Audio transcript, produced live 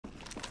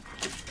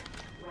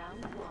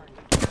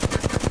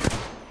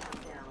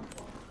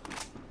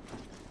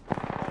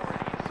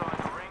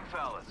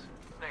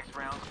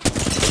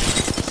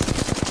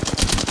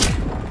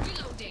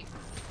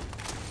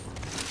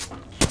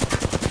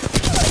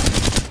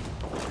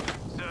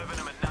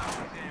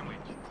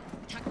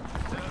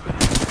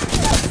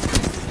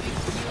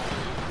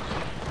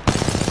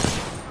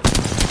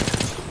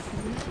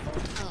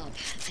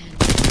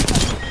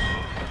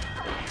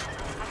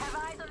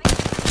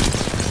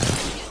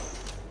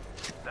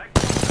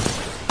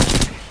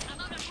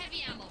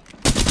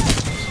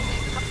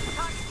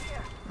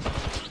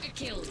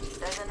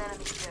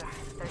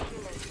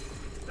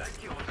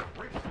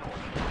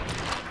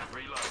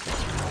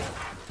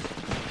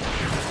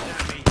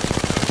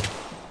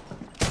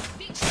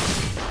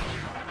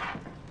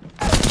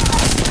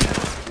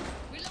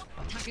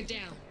Target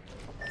down.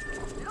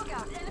 Look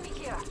out, enemy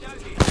here.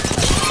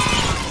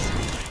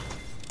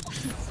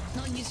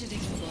 Not used to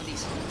taking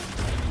bodies.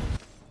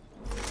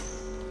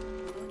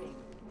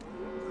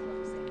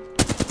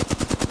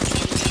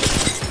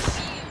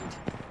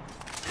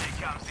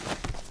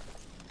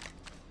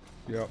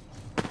 Yep.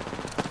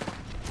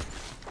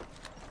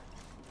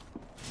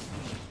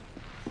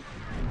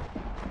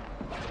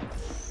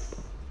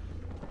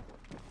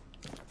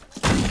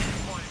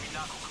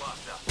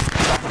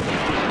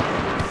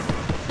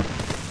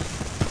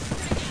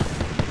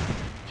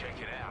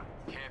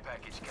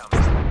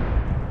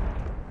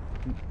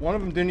 One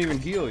of them didn't even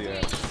heal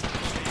yet.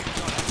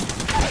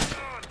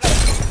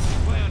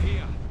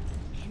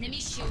 Enemy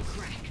shield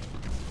crack.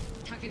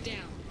 Target down.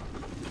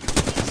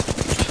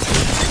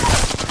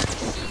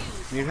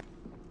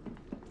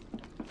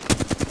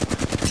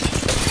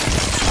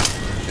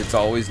 It's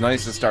always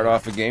nice to start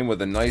off a game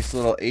with a nice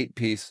little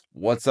 8-piece.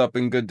 What's up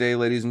and good day,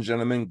 ladies and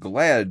gentlemen.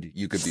 Glad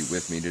you could be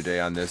with me today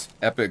on this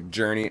epic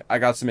journey. I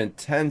got some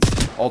intense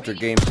Alter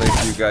gameplay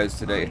for you guys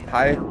today.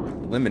 High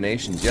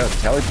eliminations. Yes,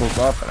 Tally pulled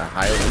off a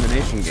high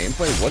elimination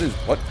gameplay.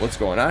 What's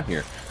going on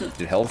here?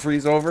 Did hell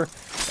freeze over?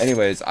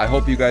 Anyways, I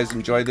hope you guys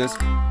enjoy this.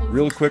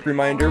 Real quick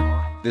reminder,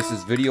 this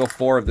is video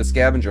 4 of the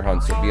scavenger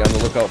hunt, so be on the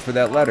lookout for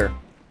that letter.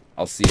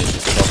 I'll see you in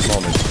just a couple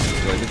moments.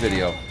 Enjoy the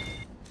video.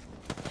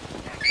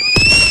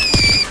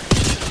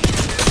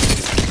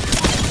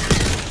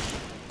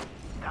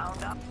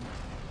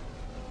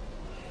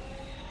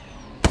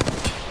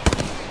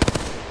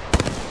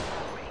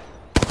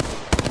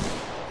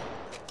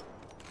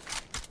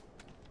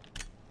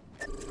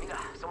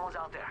 Someone's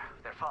out there.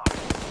 They're far.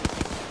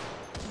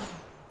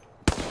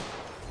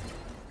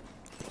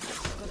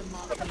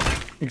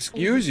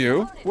 Excuse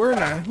you? Who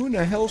in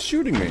the hell's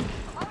shooting me?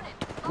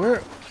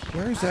 Where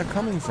is that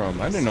coming from?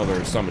 I didn't know there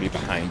was somebody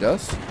behind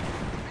us.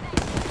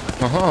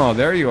 Oh,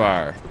 there you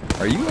are.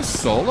 Are you a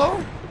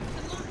solo?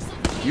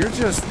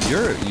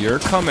 You're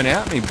coming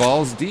at me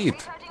balls deep.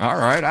 All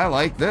right, I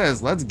like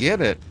this. Let's get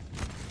it.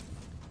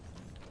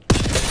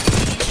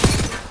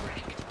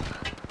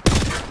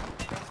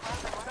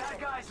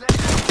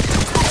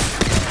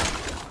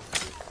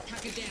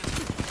 Target down.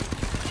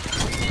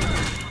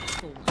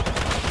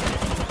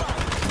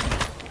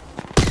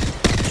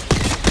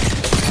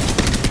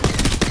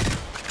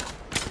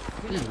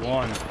 He's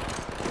one.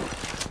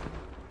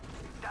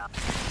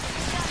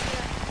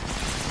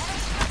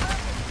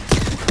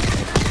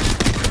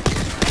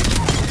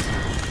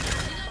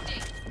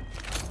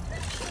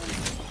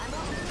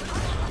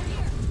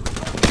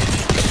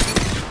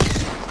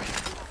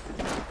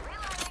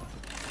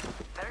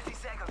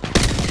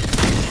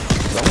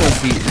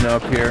 Someone's heating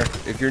up here.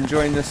 If you're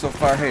enjoying this so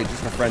far, hey,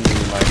 just a friendly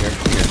reminder,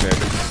 do me a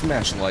favor,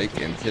 smash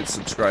like and hit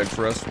subscribe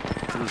for us.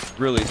 We're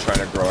really trying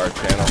to grow our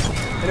channel,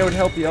 and it would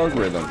help the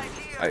algorithm.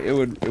 It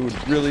would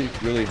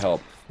really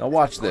help. Now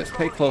watch this.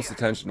 Pay close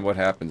attention to what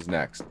happens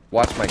next.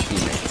 Watch my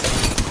teammates.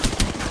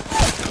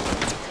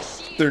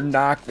 They're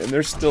knocked and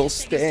they're still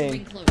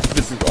staying.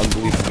 This is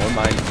unbelievable. My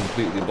mind is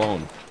completely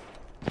blown.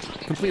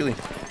 Completely.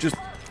 Just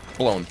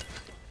blown.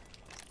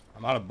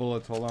 I'm out of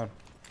bullets. Hold on.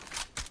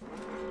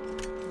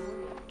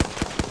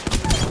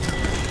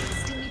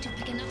 Still need to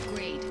pick an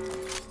upgrade.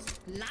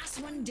 Last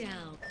one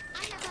down.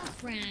 I have our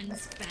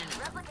friend's banner.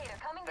 Replicator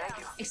coming down.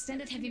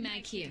 Extended heavy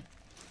mag here.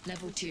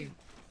 Level 2.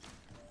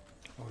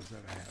 Oh, is that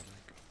a Havoc?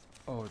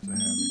 Oh, it's a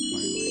Havoc,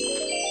 finally.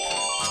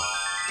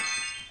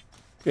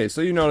 Okay, so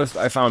you noticed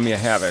I found me a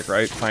Havoc,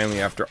 right? Finally,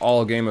 after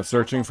all game of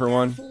searching for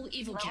one. Full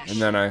evil cache. And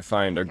then I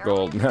find a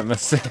gold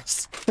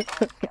nemesis.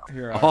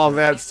 All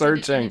that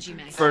searching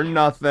for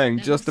nothing,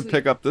 just to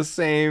pick up the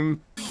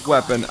same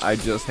weapon I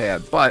just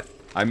had. But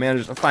I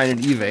managed to find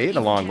an EVE 8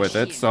 along with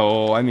it,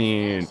 so, I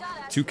mean,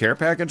 2 care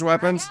package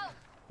weapons?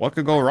 What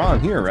could go wrong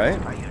here, right?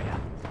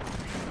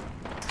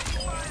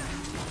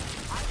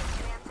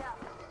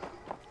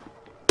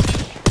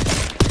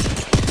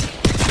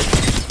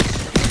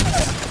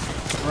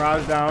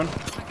 Mirage down.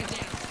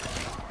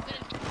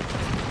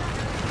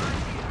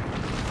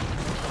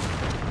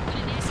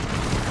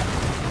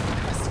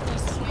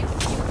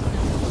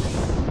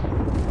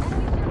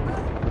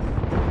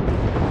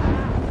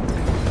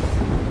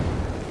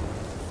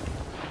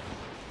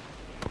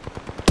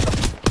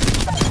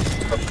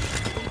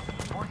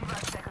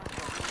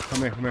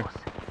 Come here.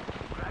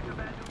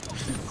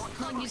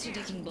 Not used to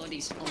taking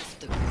bodies off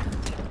the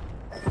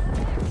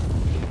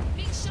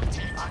big shot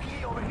at.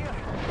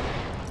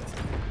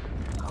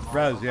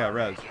 Res, yeah,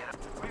 res.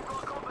 We've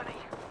got company.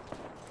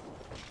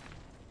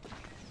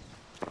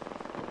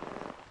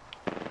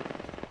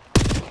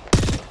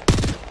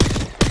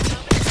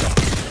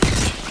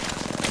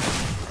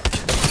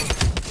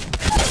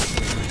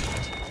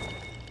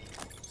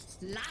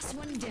 Last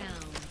one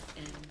down,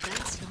 and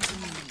that's not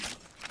enough.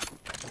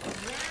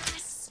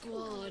 Last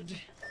squad.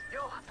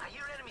 Yo, I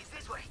hear enemies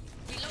this way.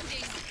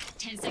 Reloading.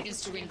 10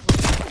 seconds to ring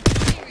close.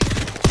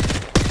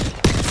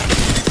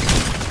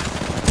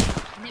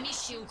 Enemy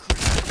shield crack.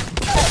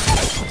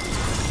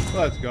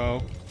 Let's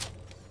go.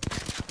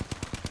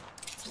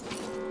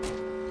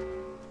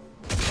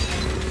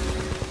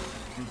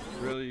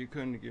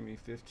 couldn't give me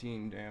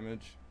 15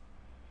 damage.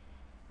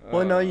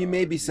 Well, now you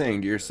may be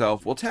saying to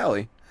yourself, well,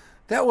 Tally,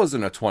 that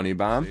wasn't a 20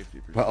 bomb.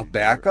 Well,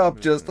 back up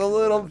just a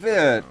little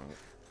bit.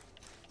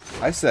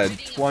 I said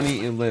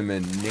 20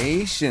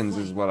 eliminations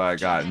is what I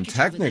got, and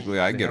technically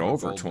I get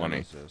over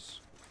 20.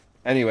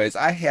 Anyways,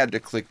 I had to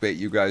clickbait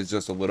you guys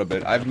just a little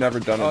bit. I've never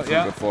done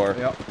it before.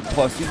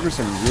 Plus, these were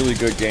some really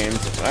good games,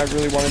 and I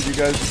really wanted you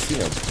guys to see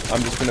them.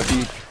 I'm just going to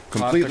be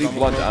completely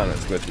blunt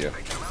honest with you.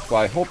 So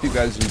I hope you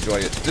guys enjoy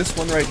it. This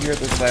one right here,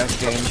 this last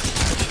game,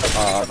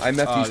 I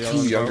met these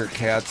two younger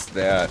cats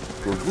that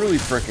were really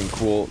freaking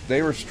cool.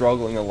 They were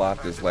struggling a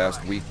lot this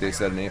last week, they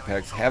said in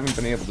Apex. Haven't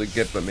been able to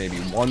get but maybe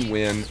one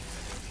win. And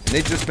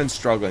they've just been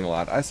struggling a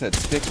lot. I said,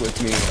 stick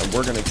with me, and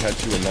we're going to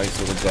catch you a nice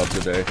little dub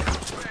today.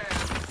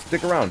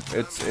 Stick around.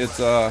 It's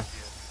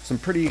some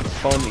pretty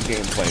fun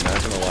gameplay,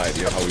 not gonna lie to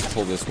you, how we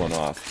pull this one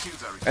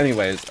off.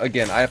 Anyways,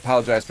 again, I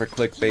apologize for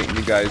clickbaiting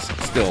you guys.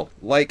 Still,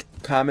 like,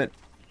 comment,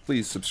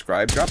 please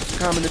subscribe. Drop us a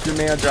comment if you're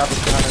mad, drop us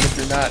a comment if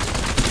you're not.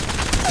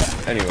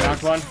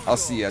 Anyways, I'll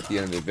see you at the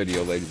end of the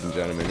video, ladies and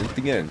gentlemen. And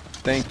again,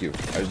 thank you.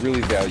 I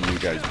really value you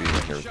guys being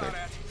here with me.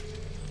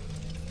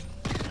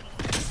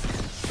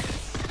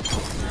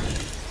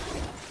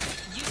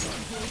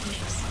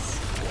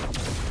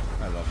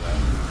 I love that.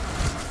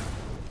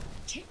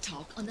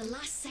 TikTok on the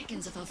last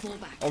seconds of our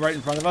fallback. Oh, right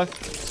in front of us?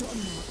 So a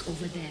mark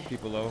over there.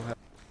 People low.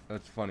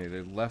 That's funny.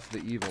 They left the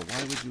Eva.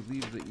 Why would you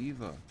leave the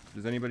Eva?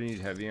 Does anybody need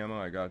heavy ammo?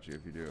 I got you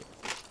if you do.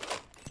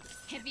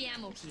 Heavy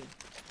ammo here.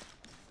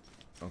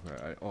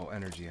 Okay. Oh,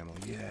 energy ammo.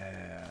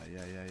 Yeah.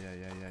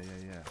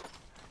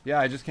 Yeah,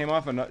 I just came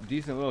off a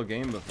decent little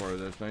game before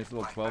this. Nice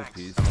little 12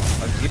 piece.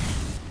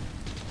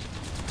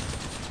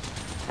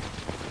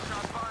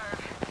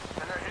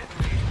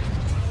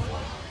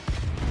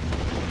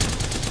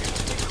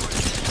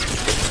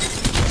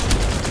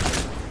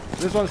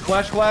 This one's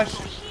Clash.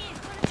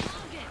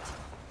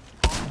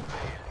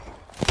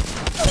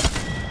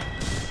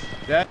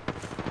 Dead.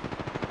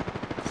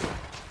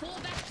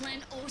 Fallback plan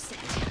all set.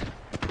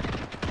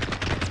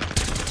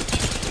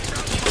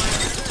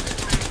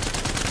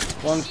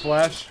 One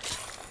Flash.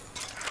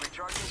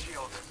 Recharging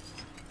shield.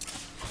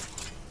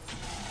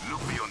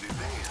 Look beyond the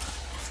veil.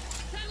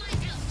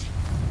 Thermite out.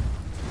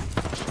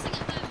 Tossing a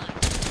thermite.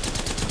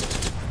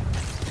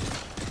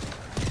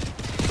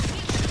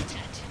 Shield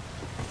shattered.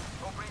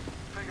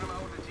 Figure them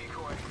out with the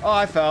decoy. Oh,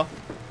 I fell.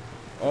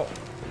 Oh.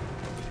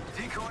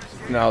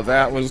 Now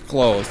that was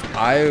close.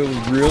 I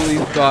really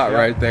thought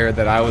right there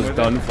that I was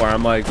done for.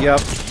 I'm like, yep,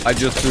 I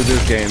just threw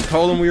this game.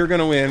 Told them we were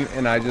gonna win,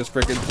 and I just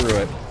freaking threw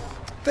it.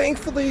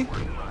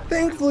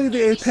 Thankfully,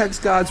 the Apex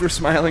gods were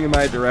smiling in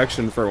my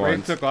direction for Wait,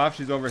 once. took off.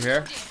 She's over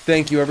here.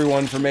 Thank you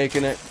everyone for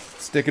making it,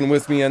 sticking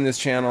with me on this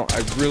channel.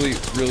 I really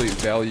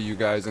value you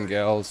guys and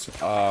gals.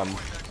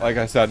 Like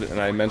I said,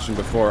 and I mentioned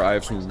before, I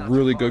have some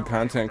really good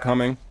content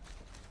coming.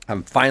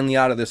 I'm finally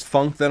out of this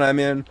funk that I'm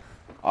in.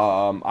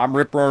 I'm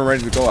rip roaring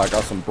ready to go. I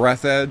got some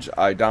Breath Edge.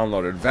 I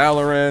downloaded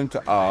Valorant.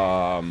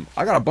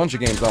 I got a bunch of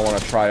games I want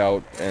to try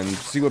out and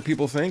see what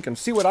people think and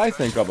see what I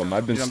think of them.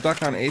 I've been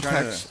stuck on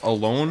Apex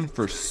alone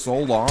for so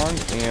long,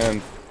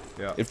 and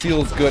it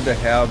feels good to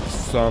have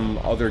some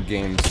other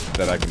games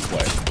that I can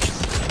play.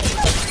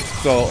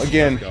 So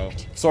again,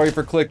 sorry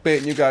for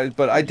clickbaiting you guys,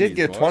 but I did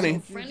get 20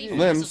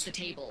 limbs.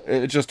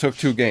 It just took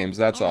 2 games,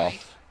 that's all.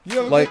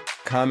 Like,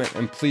 comment,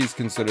 and please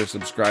consider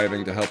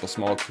subscribing to help a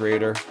small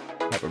creator.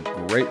 Have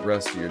a great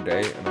rest of your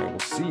day, and I will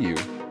see you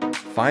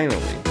finally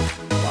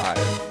live.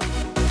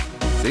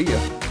 See ya.